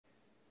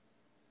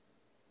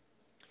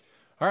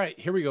All right,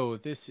 here we go.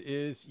 This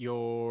is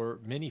your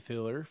mini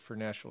filler for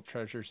National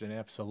Treasures in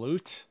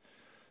Absolute.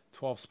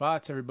 12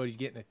 spots. Everybody's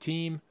getting a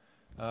team.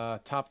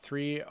 Top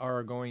three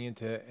are going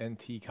into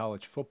NT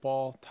College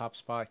football. Top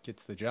spot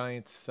gets the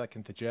Giants,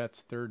 second the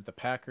Jets, third the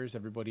Packers.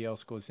 Everybody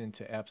else goes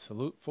into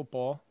Absolute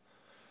football.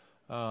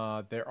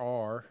 There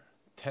are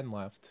 10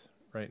 left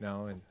right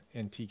now in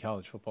NT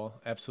College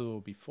football. Absolute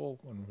will be full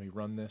when we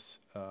run this.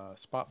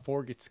 Spot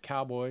four gets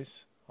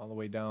Cowboys, all the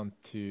way down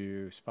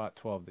to spot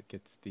 12 that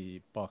gets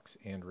the Bucks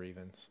and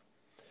Ravens.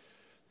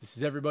 This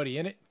is everybody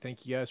in it.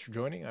 Thank you guys for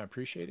joining. I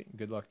appreciate it.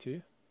 Good luck to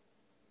you.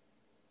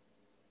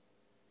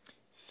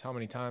 This is how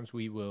many times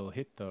we will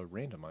hit the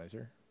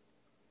randomizer.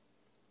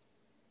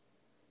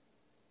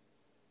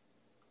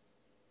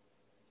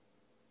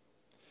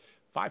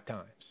 Five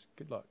times.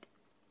 Good luck.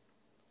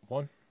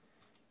 1,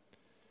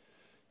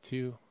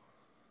 2,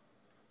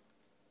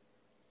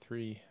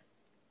 3,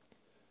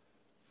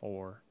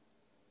 4,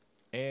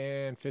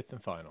 and fifth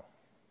and final.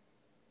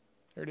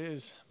 There it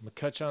is.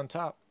 McCutch on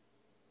top.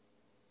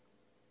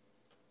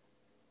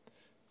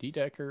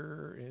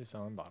 D-Decker is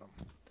on bottom.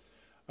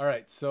 All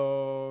right,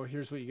 so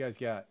here's what you guys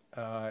got.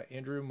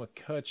 Andrew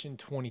McCutcheon,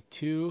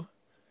 22.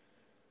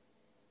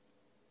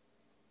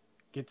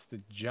 Gets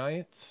the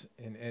Giants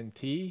in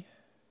NT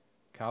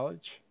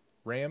College.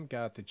 Ram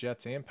got the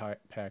Jets and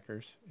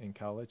Packers in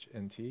College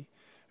NT.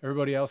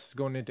 Everybody else is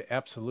going into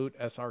Absolute.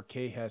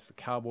 SRK has the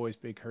Cowboys,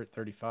 Big Hurt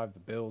 35, the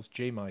Bills,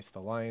 J Mice, the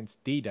Lions,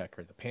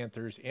 D-Decker, the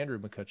Panthers, Andrew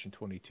McCutcheon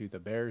 22, the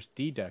Bears,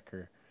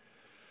 D-Decker,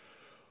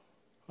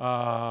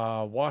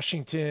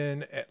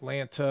 Washington,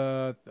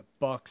 Atlanta, the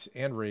Bucks,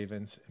 and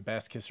Ravens, and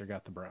Bass Kisser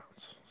got the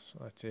Browns. So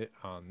that's it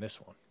on this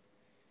one.